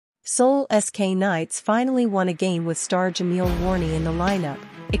Seoul SK Knights finally won a game with star Jamil Warney in the lineup,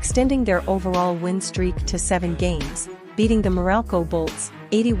 extending their overall win streak to 7 games, beating the Meralco Bolts,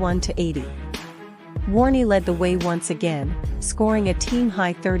 81-80. Warney led the way once again, scoring a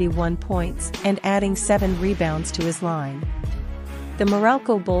team-high 31 points and adding 7 rebounds to his line. The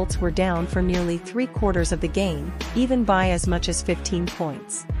Meralco Bolts were down for nearly 3/4 of the game, even by as much as 15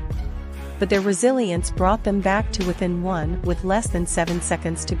 points. But their resilience brought them back to within 1 with less than 7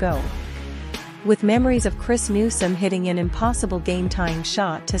 seconds to go. With memories of Chris Newsom hitting an impossible game-tying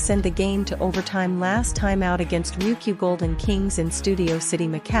shot to send the game to overtime last time out against Ryukyu Golden Kings in Studio City,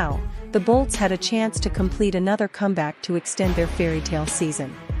 Macau, the Bolts had a chance to complete another comeback to extend their fairy tale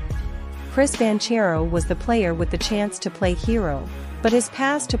season. Chris Banchero was the player with the chance to play hero, but his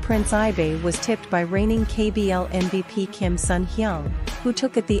pass to Prince Ibe was tipped by reigning KBL MVP Kim Sun-hyung, who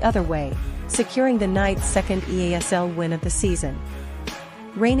took it the other way, securing the Knights' second EASL win of the season.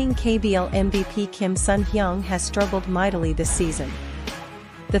 Reigning KBL MVP Kim Sun-hyung has struggled mightily this season.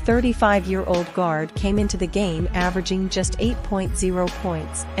 The 35-year-old guard came into the game averaging just 8.0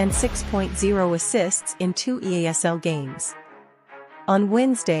 points and 6.0 assists in 2 EASL games. On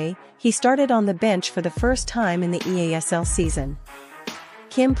Wednesday, he started on the bench for the first time in the EASL season.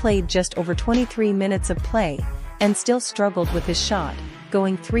 Kim played just over 23 minutes of play, and still struggled with his shot,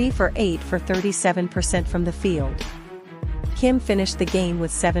 going 3 for 8 for 37% from the field. Kim finished the game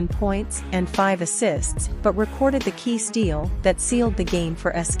with 7 points and 5 assists, but recorded the key steal that sealed the game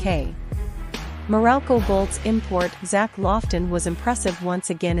for SK. Meralco Bolts import Zach Lofton was impressive once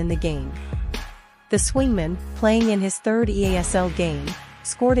again in the game. The swingman, playing in his 3rd EASL game,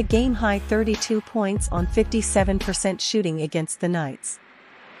 scored a game-high 32 points on 57% shooting against the Knights.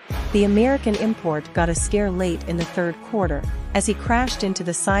 The American import got a scare late in the 3rd quarter, as he crashed into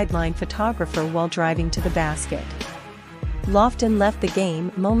the sideline photographer while driving to the basket. Lofton left the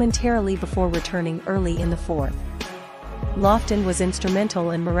game momentarily before returning early in the 4th. Lofton was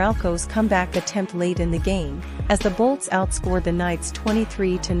instrumental in Meralco's comeback attempt late in the game, as the Bolts outscored the Knights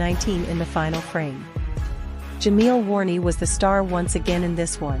 23-19 in the final frame. Jamil Warney was the star once again in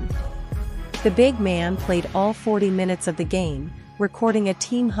this one. The big man played all 40 minutes of the game, recording a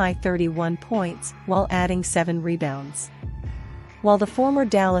team-high 31 points while adding 7 rebounds. While the former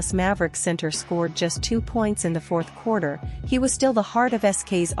Dallas Mavericks center scored just 2 points in the 4th quarter, he was still the heart of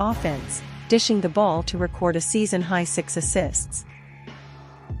SK's offense, dishing the ball to record a season-high 6 assists.